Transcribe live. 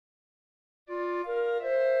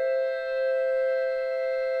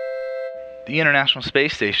The International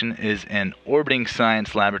Space Station is an orbiting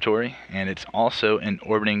science laboratory, and it's also an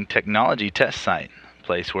orbiting technology test site, a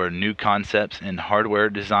place where new concepts and hardware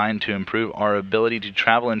designed to improve our ability to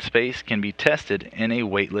travel in space can be tested in a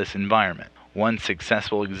weightless environment. One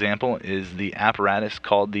successful example is the apparatus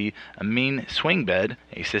called the Amine Swingbed,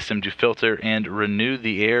 a system to filter and renew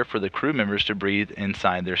the air for the crew members to breathe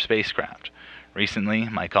inside their spacecraft. Recently,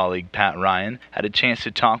 my colleague Pat Ryan had a chance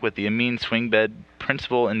to talk with the Amine Swingbed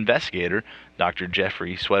principal investigator, Dr.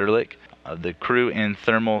 Jeffrey Sweterlitsch, of the Crew and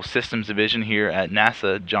Thermal Systems Division here at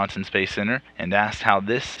NASA Johnson Space Center, and asked how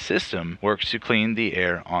this system works to clean the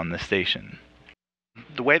air on the station.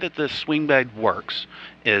 The way that this swing bed works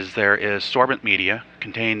is there is sorbent media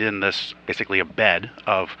contained in this, basically a bed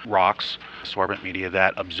of rocks, sorbent media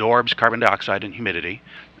that absorbs carbon dioxide and humidity,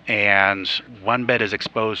 and one bed is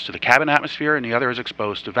exposed to the cabin atmosphere and the other is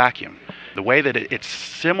exposed to vacuum. The way that it's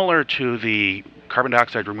similar to the carbon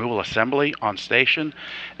dioxide removal assembly on station,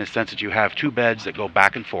 in the sense that you have two beds that go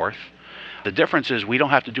back and forth. The difference is we don't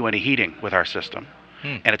have to do any heating with our system,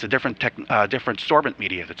 and it's a different sorbent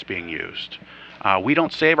media that's being used. We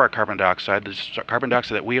don't save our carbon dioxide. The carbon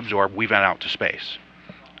dioxide that we absorb, we vent out to space.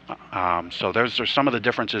 So those are some of the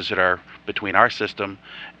differences that are between our system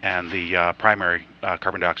and the primary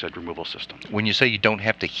carbon dioxide removal system. When you say you don't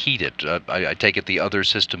have to heat it, I take it the other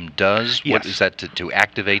system does? Yes. What is that, to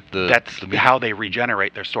activate the... That's the how they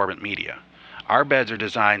regenerate their sorbent media. Our beds are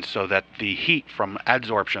designed so that the heat from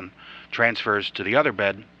adsorption transfers to the other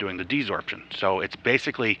bed doing the desorption. So it's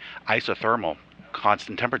basically isothermal,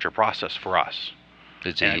 constant temperature process for us.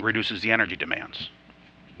 And it reduces the energy demands.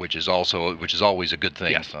 Which is always a good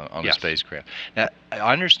thing. Yes. On Yes. a spacecraft. Now, I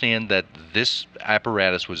understand that this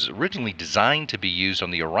apparatus was originally designed to be used on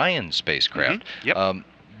the Orion spacecraft. Yep.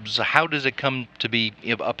 So how does it come to be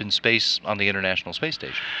up in space on the International Space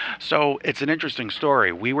Station? So it's an interesting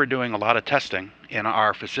story. We were doing a lot of testing in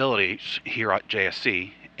our facilities here at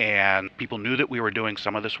JSC, and people knew that we were doing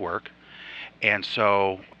some of this work. And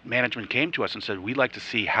so management came to us and said, we'd like to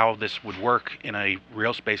see how this would work in a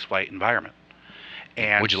real spaceflight environment.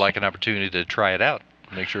 And would you like an opportunity to try it out?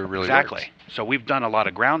 Make sure it really exactly. works? So we've done a lot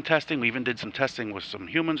of ground testing. We even did some testing with some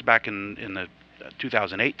humans back in the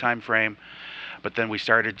 2008 timeframe. But then we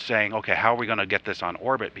started saying, okay, how are we going to get this on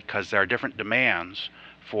orbit? Because there are different demands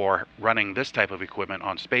for running this type of equipment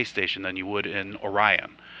on space station than you would in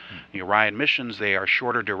Orion. The Orion missions, they are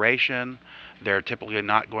shorter duration. They're typically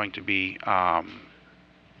not going to be,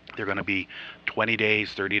 they're going to be 20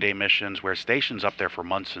 days, 30-day missions, where station's up there for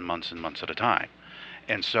months and months and months at a time.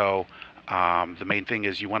 And so the main thing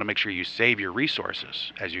is you want to make sure you save your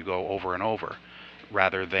resources as you go over and over,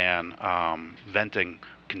 rather than venting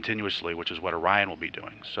continuously, which is what Orion will be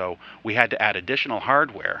doing. So we had to add additional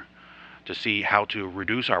hardware to see how to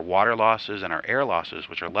reduce our water losses and our air losses,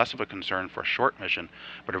 which are less of a concern for a short mission,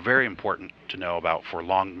 but are very important to know about for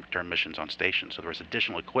long-term missions on station. So there was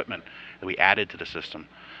additional equipment that we added to the system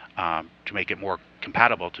to make it more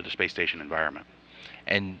compatible to the space station environment.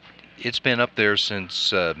 And it's been up there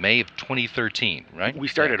since May of 2013, right? We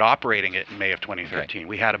started operating it in May of 2013. Okay.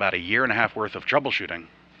 We had about a year and a half worth of troubleshooting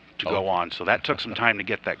to go on, so that took some time to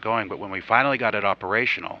get that going. But when we finally got it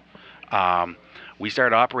operational, we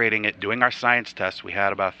started operating it, doing our science tests. We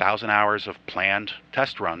had about 1,000 hours of planned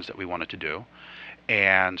test runs that we wanted to do,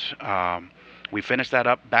 and we finished that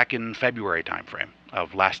up back in February timeframe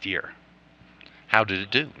of last year. How did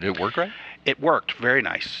it do? Did it work right? It worked very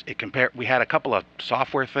nice. We had a couple of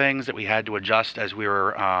software things that we had to adjust as we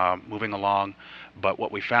were moving along, but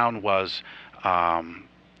what we found was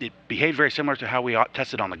it behaved very similar to how we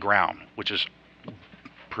tested on the ground, which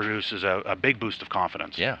produces a big boost of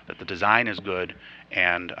confidence. Yeah. That the design is good,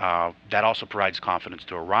 and that also provides confidence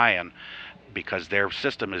to Orion, because their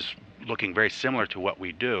system is looking very similar to what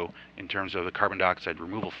we do in terms of the carbon dioxide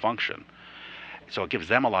removal function. So it gives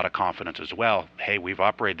them a lot of confidence as well. Hey, we've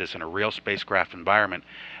operated this in a real spacecraft environment.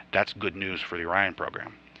 That's good news for the Orion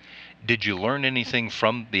program. Did you learn anything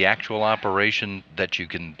from the actual operation that you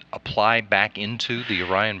can apply back into the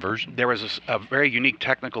Orion version? There was a very unique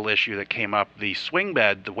technical issue that came up. The swing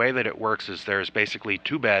bed, the way that it works is there's basically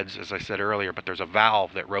two beds, as I said earlier, but there's a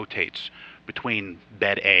valve that rotates between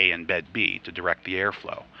bed A and bed B to direct the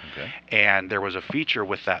airflow. Okay. And there was a feature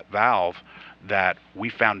with that valve that we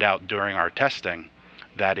found out during our testing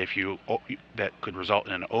that that could result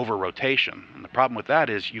in an over-rotation. And the problem with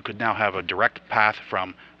that is you could now have a direct path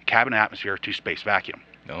from cabin atmosphere to space vacuum,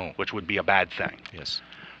 which would be a bad thing. Yes.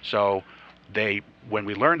 So when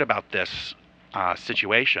we learned about this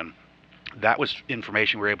situation, that was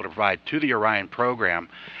information we were able to provide to the Orion program,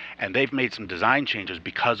 and they've made some design changes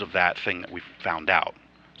because of that thing that we found out.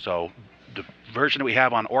 So the version that we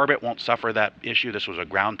have on orbit won't suffer that issue. This was a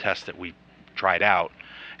ground test that we tried out,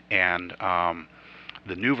 and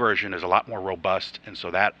the new version is a lot more robust, and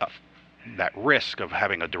so that risk of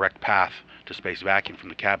having a direct path to space vacuum from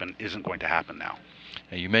the cabin isn't going to happen now.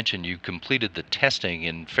 Now, you mentioned you completed the testing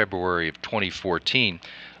in February of 2014.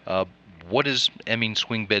 What has Amine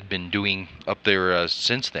Swingbed been doing up there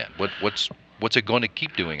since then? What's it going to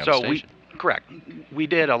keep doing on the station? Correct. We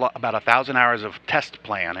did about 1,000 hours of test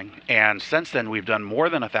planning, and since then we've done more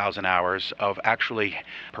than 1,000 hours of actually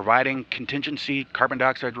providing contingency carbon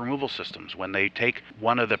dioxide removal systems. When they take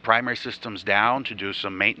one of the primary systems down to do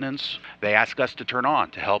some maintenance, they ask us to turn on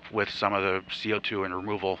to help with some of the CO2 and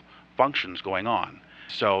removal functions going on.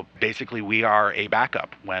 So basically we are a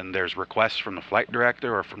backup. When there's requests from the flight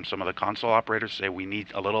director or from some of the console operators say we need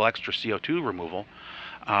a little extra CO2 removal,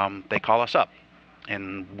 they call us up.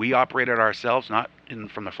 And we operate it ourselves, not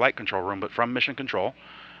from the flight control room, but from mission control.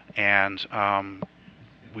 And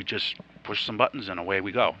we just push some buttons and away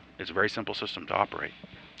we go. It's a very simple system to operate.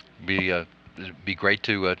 It'd be great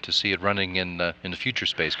to see it running in the future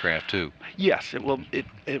spacecraft too. Yes, it will.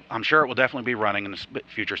 I'm sure it will definitely be running in the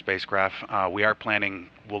future spacecraft. We are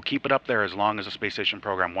planning. We'll keep it up there as long as the space station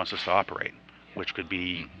program wants us to operate, which could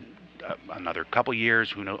be another couple years.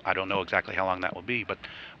 Who knows? I don't know exactly how long that will be, but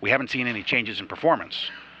we haven't seen any changes in performance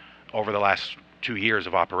over the last 2 years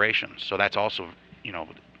of operations. So that's also,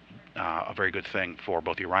 a very good thing for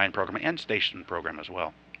both the Orion program and station program as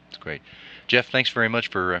well. That's great, Jeff. Thanks very much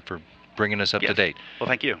for bringing us up to date. Well,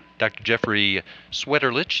 thank you. Dr. Jeffrey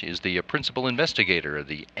Sweterlitsch is the principal investigator of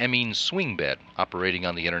the Amine Swingbed operating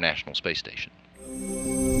on the International Space Station.